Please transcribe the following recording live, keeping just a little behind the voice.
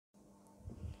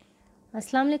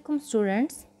Assalamu alaikum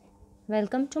students,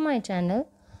 welcome to my channel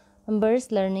Amber's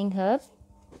Learning Hub.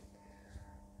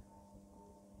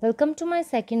 Welcome to my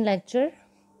second lecture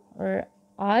और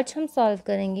आज हम solve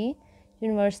करेंगे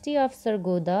university of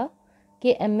Sargodha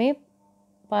के MA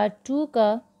part 2 का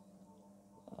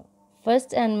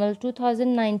first annual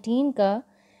 2019 का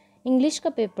English का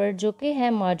पेपर जो कि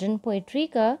है मॉडर्न पोइट्री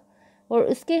का और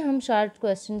उसके हम शॉर्ट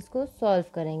क्वेश्चंस को सॉल्व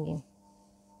करेंगे.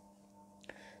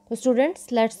 So students,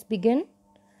 let's begin.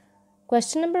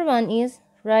 Question number 1 is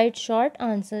write short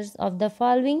answers of the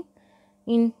following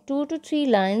in 2 to 3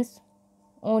 lines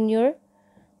on your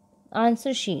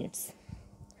answer sheets.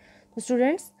 So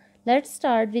students, let's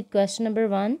start with question number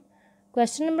 1.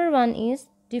 Question number 1 is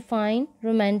define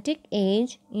romantic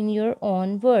age in your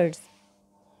own words.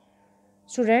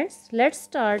 Students, let's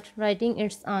start writing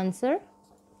its answer.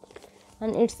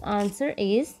 And its answer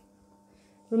is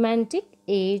romantic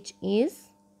age is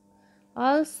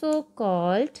also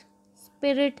called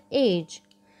spirit age.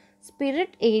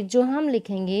 Spirit age जो हम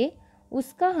लिखेंगे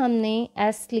उसका हमने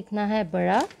S लिखना है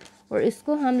बड़ा और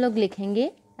इसको हम लोग लिखेंगे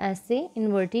ऐसे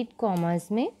इन्वर्टेड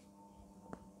कॉमास में.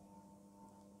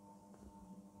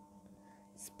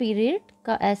 स्पिरिट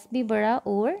का एस भी बड़ा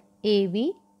और ए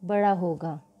भी बड़ा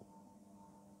होगा.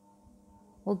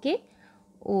 ओके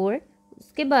और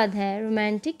उसके बाद है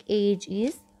romantic as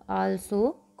is also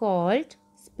called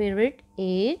spirit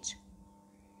as.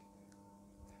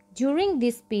 During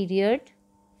this period,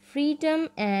 freedom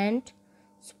and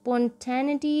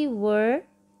spontaneity were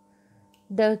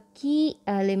the key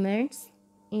elements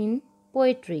in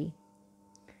poetry.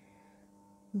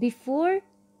 Before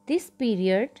this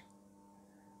period,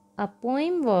 a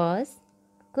poem was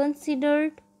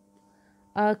considered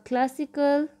a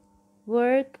classical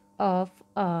work of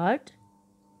art,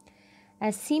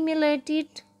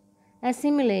 assimilated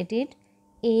assimilated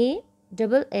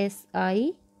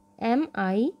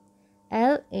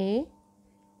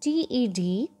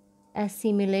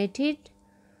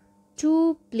to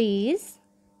please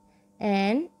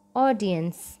an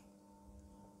audience.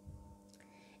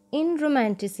 In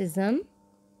Romanticism,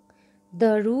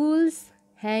 the rules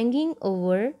hanging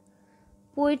over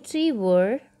poetry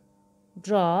were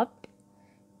dropped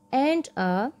and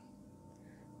a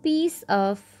piece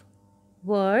of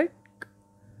work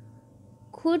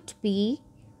could be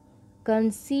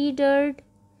considered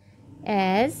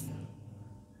as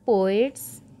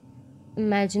poet's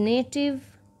imaginative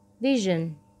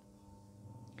vision.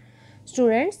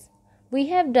 Students, we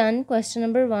have done question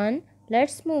number 1.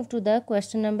 Let's move to the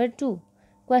question number 2.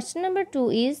 Question number 2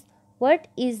 is what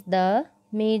is the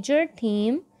major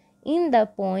theme in the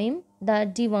poem The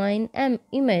Divine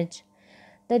Image?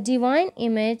 The Divine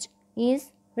Image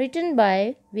is written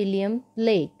by William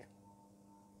Blake.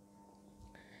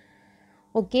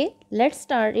 Okay, let's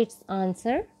start its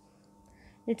answer.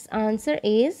 Its answer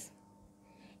is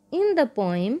in the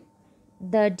poem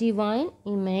The Divine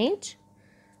Image,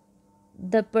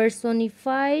 the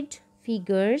personified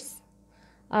figures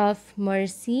of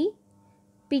mercy,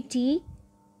 pity,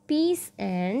 peace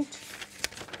and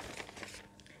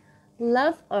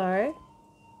love are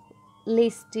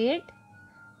listed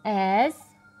as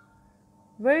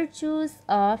virtues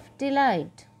of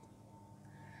delight.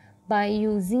 By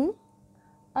using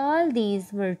all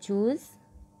these virtues,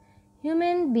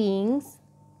 human beings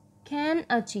can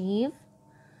achieve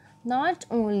not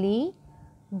only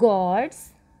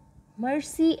God's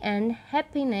mercy and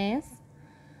happiness,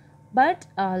 but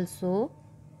also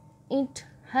it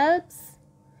helps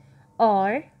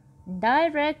or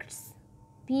directs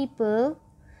people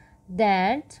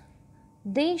that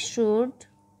they should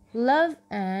love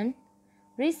and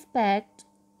respect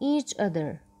each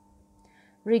other,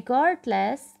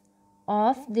 regardless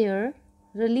of their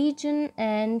religion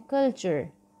and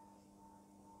culture.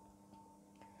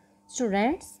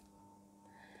 Students,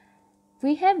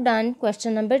 we have done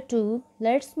question number 2.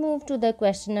 Let's move to the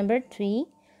question number 3.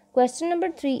 Question number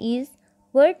 3 is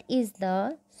what is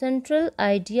the central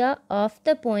idea of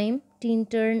the poem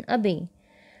Tintern Abbey?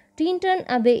 Tintern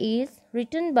Abbey is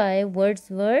written by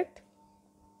Wordsworth.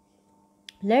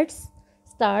 Let's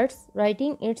start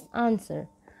writing its answer.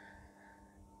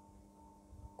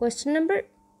 Question number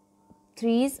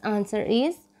 3's answer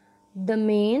is the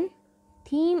main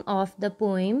theme of the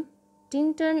poem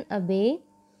Tintern Abbey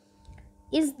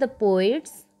is the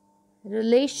poet's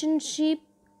relationship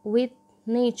with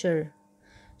nature.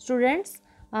 Students,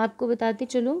 आपको बताती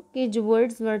चलूँ कि जो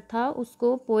Wordsworth था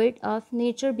उसको poet of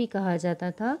nature भी कहा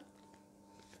जाता था.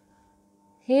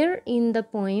 Here in the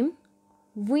poem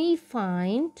we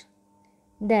find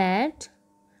that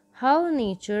how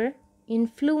nature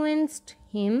influenced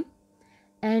him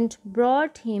and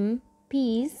brought him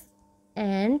peace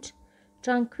and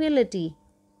tranquility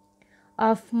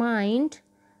of mind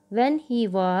when he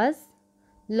was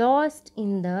lost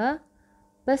in the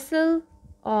bustle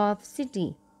of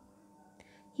city.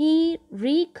 He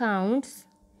recounts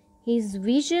his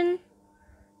vision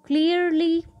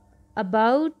clearly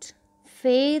about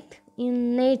faith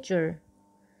in nature.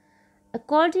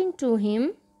 According to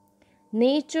him,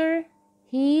 nature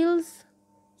heals,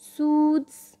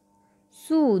 soothes,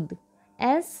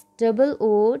 SOOTHES,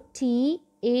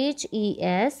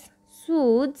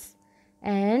 soothes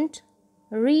and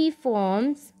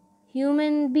reforms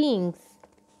human beings.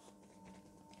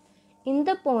 In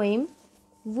the poem,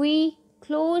 we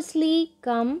closely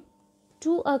come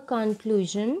to a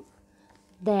conclusion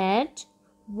that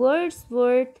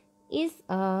Wordsworth is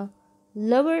a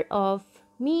lover of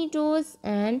meadows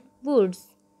and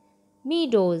woods.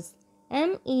 Meadows,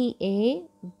 MEADOWS,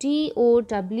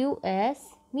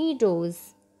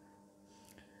 meadows.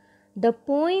 The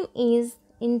poem is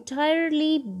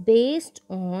entirely based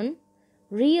on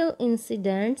real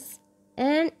incidents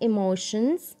and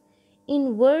emotions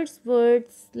in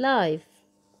Wordsworth's life.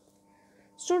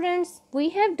 Students, we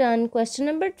have done question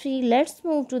number 3. Let's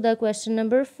move to the question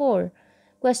number 4.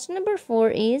 Question number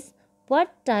 4 is,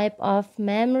 what type of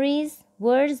memories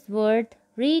Wordsworth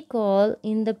recall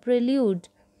in the prelude?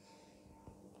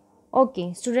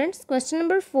 Okay, students, question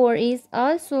number 4 is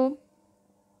also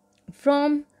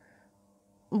from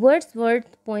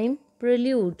Wordsworth poem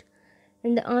Prelude.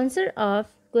 And the answer of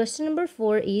question number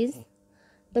 4 is,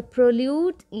 the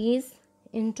prelude is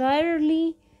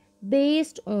entirely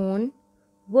based on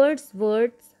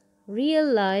Wordsworth's real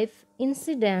life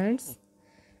incidents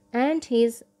and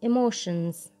his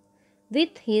emotions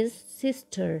with his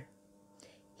sister.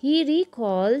 He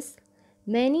recalls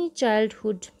many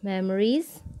childhood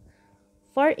memories.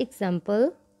 For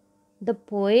example, the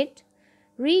poet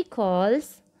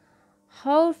recalls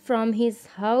how from his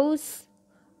house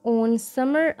on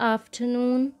summer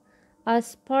afternoon a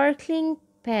sparkling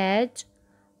patch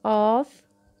of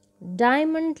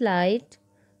diamond light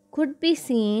could be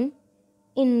seen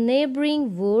in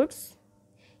neighboring woods.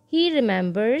 He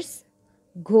remembers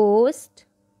Ghost,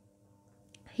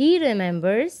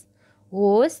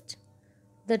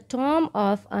 the tomb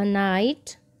of a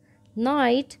night,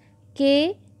 KNIGHT,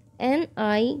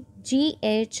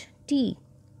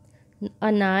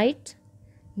 a night,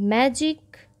 magic,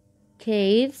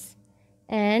 caves,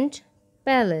 and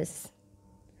palace.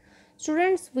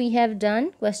 Students, we have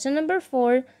done question number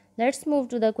 4. Let's move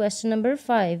to the question number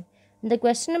 5. The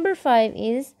question number 5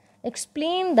 is,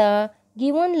 explain the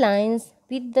given lines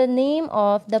with the name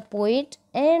of the poet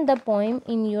and the poem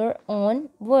in your own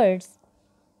words.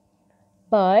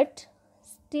 But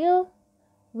still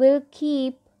will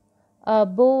keep a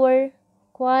bower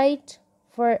quiet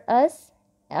for us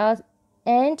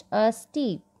and a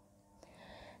steed.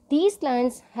 These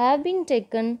lines have been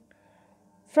taken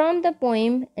from the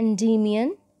poem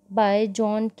Endymion by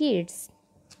John Keats.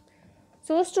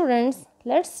 So students,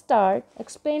 let's start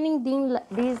explaining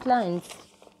these lines.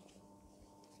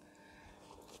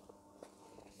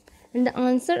 And the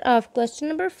answer of question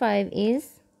number 5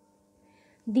 is,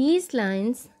 these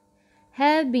lines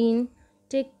have been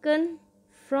taken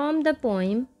from the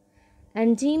poem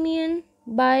Endymion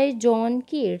by John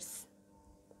Keats.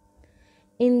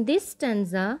 In this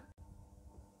stanza,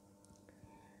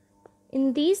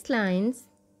 in these lines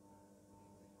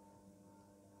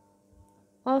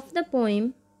of the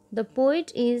poem, the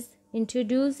poet is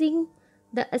introducing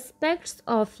the aspects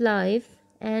of life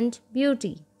and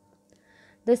beauty.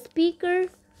 The speaker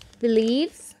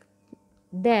believes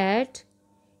that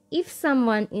if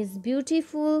someone is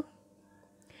beautiful,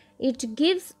 it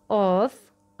gives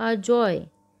off a joy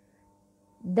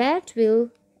that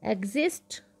will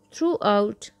exist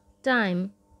throughout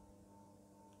time.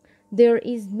 There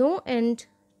is no end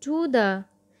to the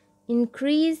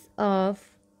increase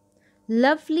of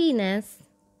loveliness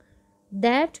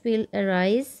that will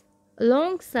arise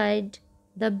alongside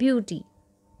the beauty.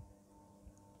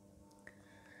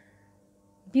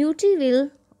 Beauty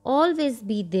will always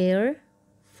be there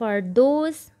for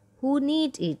those who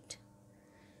need it.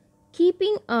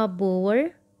 Keeping a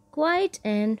bower quiet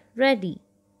and ready,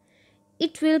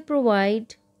 it will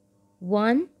provide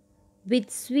one with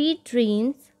sweet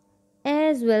dreams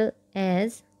as well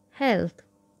as health.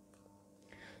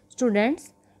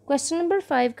 Students, question number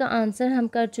 5 का answer हम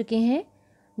कर चुके हैं.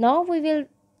 Now we will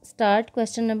start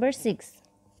question number 6.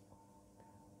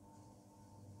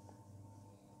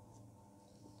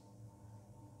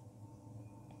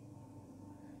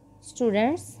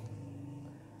 Students,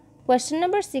 question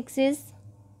number 6 is,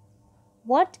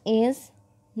 what is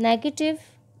negative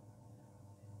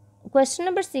Question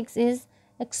number 6 is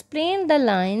explain the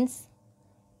lines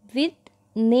with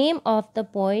name of the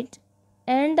poet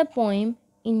and the poem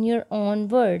in your own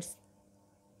words.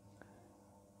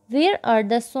 Where are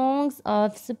the songs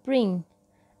of spring?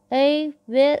 Ay,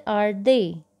 where are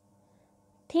they?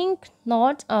 Think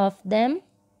not of them,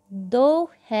 thou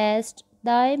hast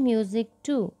thy music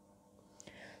too.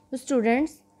 तो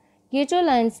students, ये जो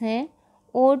lines हैं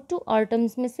odd to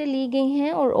autumns में से ली गई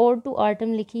हैं और odd to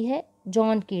autumn लिखी है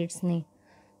जॉन कीट्स ने.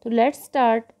 तो let's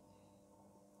start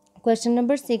question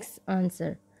number 6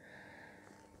 answer.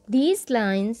 These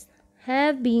lines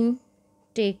have been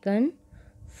taken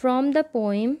from the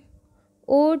poem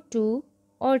Ode to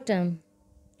Autumn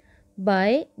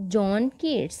by John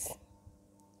Keats.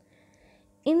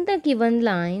 In the given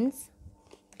lines,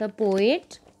 the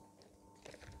poet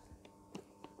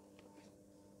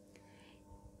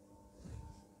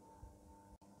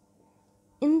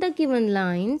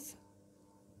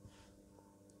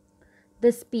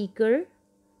the speaker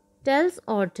tells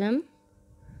Autumn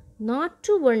not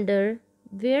to wonder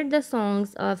where the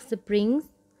songs of spring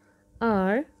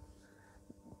are,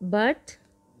 but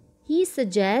he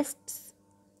suggests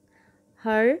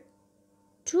her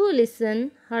to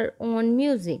listen her own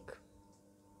music.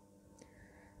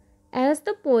 As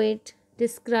the poet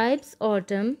describes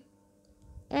Autumn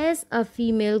as a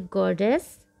female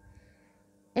goddess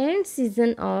and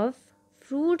season of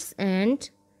fruits and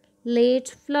late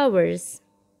flowers,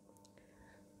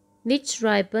 which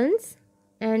ripens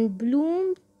and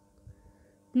blooms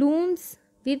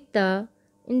with the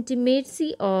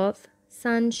intimacy of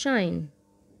sunshine.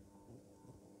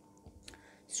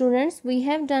 Students, we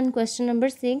have done question number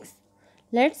 6.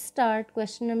 Let's start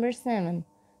question number 7.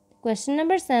 Question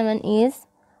number 7 is,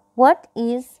 what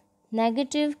is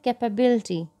negative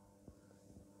capability?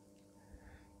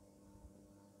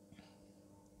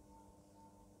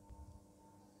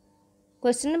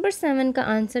 Question number 7 का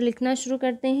answer लिखना शुरू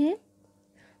करते हैं.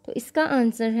 तो इसका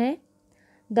answer है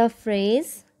the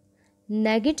phrase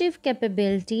negative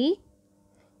capability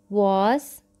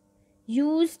was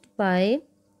used by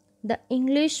the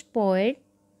English poet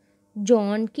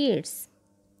John Keats.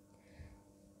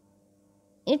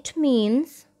 It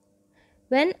means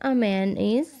when a man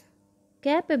is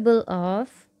capable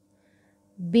of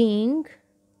being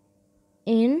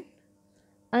in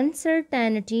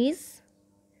uncertainties,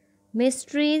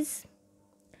 mysteries,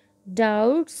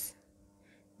 doubts,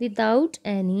 without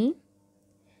any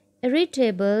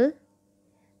irritable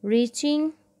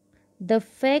reaching the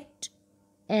fact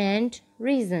and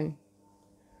reason.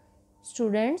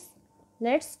 Students,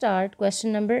 let's start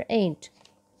question number 8.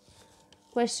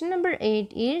 Question number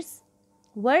 8 is,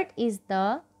 what is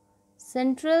the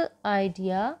central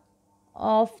idea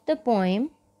of the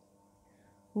poem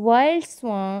Wild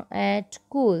Swan at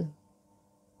Cool?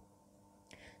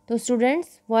 So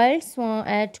students, Wild Swan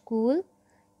at Cool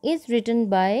is written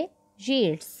by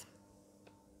Yeats.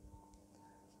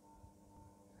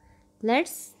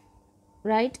 Let's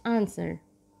write answer.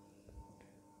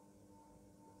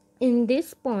 In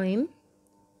this poem,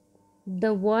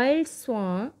 The Wild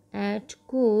Swan at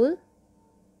Cool,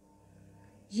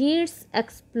 Yeats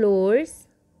explores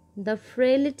the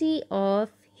frailty of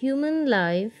human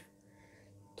life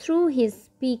through his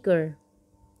speaker.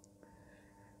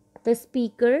 The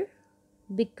speaker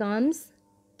becomes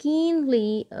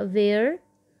keenly aware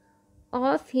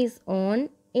of his own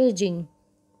aging.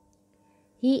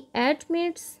 He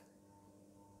admits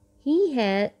he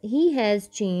has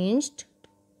changed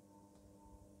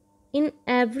in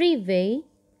every way,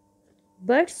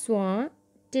 but Swan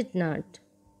did not.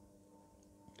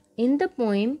 In the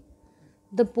poem,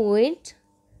 the poet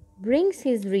brings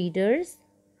his readers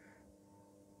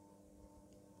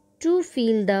to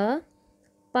feel the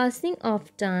passing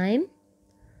of time.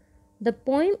 The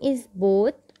poem is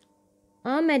both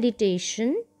a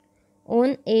meditation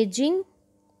on aging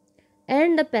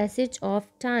and the passage of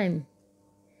time.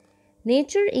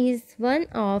 Nature is one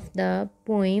of the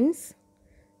poem's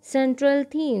central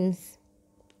themes.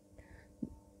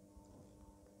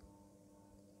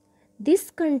 This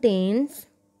contains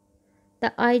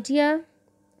the idea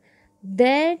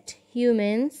that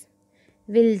humans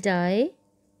will die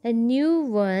and new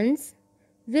ones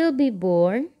will be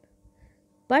born,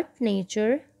 but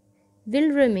nature will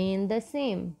remain the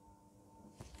same.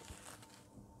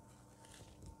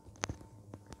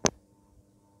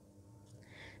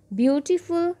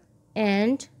 Beautiful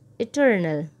and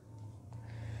eternal.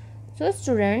 So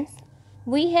students,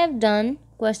 we have done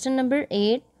question number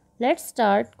 8. Let's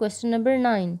start question number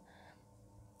 9.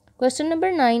 Question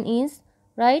number 9 is,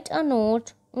 write a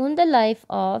note on the life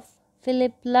of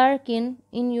Philip Larkin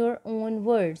in your own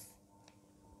words.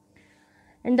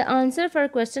 And the answer for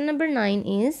question number 9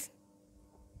 is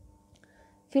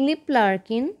Philip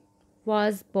Larkin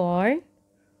was born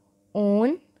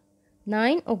on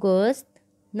 9 August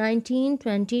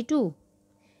 1922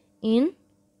 in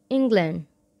England.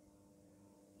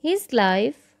 His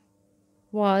life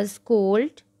was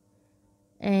cold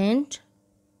and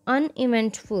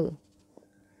uneventful.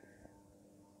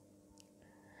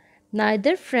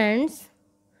 Neither friends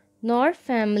nor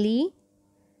family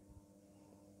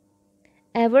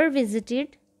ever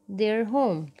visited their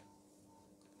home.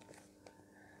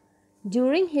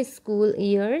 During his school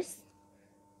years,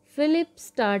 Philip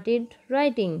started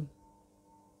writing.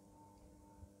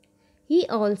 He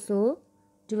also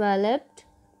developed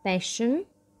passion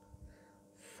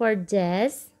for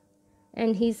jazz,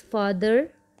 and his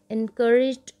father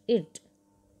encouraged it.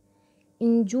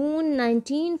 In June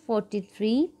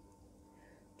 1943,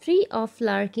 three of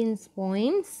Larkin's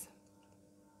poems,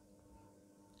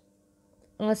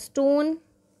 A Stone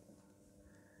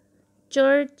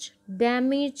Church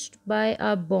Damaged by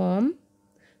a Bomb,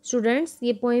 students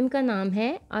ये poem का नाम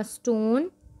है A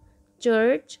Stone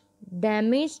Church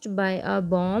Damaged by a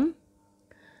Bomb,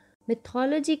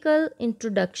 Mythological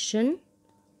Introduction,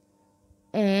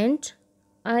 and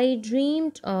I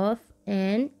Dreamed of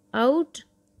an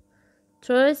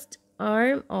Outthrust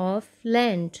Arm of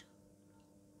Land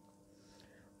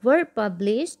were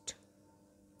published.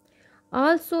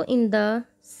 Also in the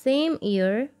same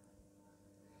year,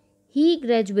 he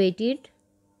graduated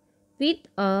with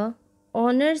a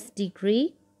honors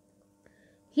degree.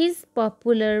 His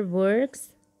popular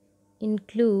works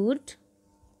include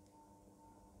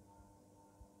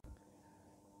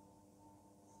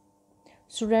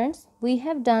Students, we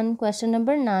have done question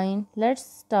number 9. Let's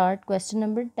start question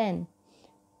number 10.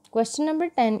 Question number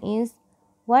 10 is,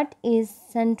 what is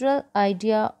central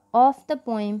idea of the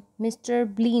poem Mr.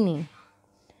 Bleaney?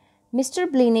 Mr.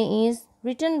 Bleaney is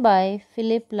written by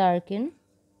Philip Larkin.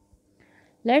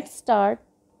 Let's start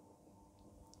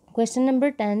question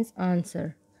number 10's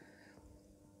answer.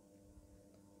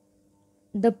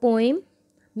 The poem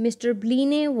Mr.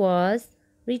 Bleaney was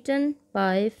written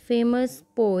by famous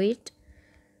poet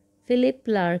Philip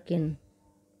Larkin.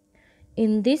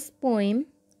 In this poem,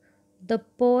 the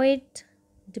poet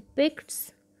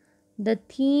depicts the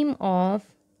theme of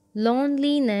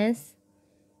loneliness.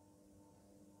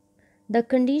 The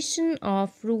condition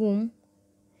of room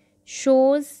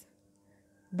shows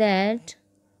that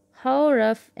how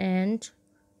rough and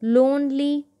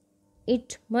lonely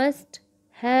it must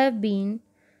have been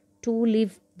to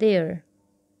live there.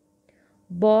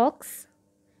 Box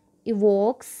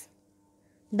evokes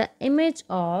the image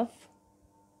of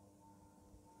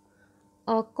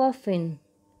a coffin.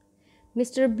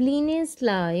 Mr. Bleaney's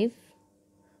life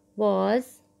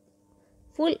was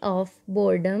full of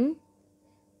boredom,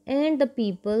 and the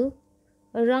people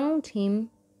around him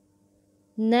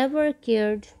never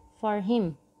cared for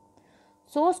him.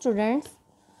 So students,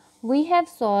 we have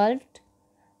solved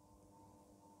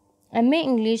MA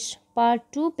English Part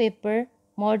 2 paper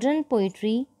Modern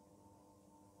Poetry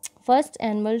First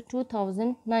Annual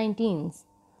 2019.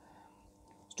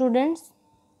 Students,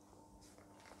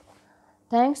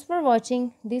 thanks for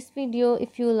watching this video.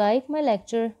 If you like my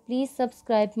lecture, please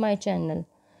subscribe my channel.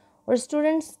 और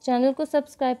students, channel को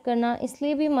subscribe करना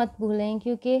इसलिए भी मत भूलें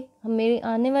क्योंकि मेरे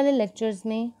आने वाले लेक्चर्स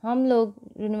में हम लोग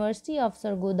यूनिवर्सिटी ऑफ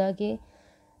सरगोदा के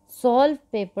सॉल्व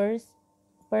पेपर्स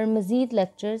पर मज़ीद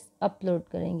लेक्चर्स अपलोड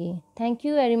करेंगे. Thank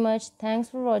you very much. Thanks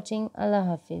for watching. अल्लाह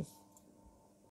हाफिज़.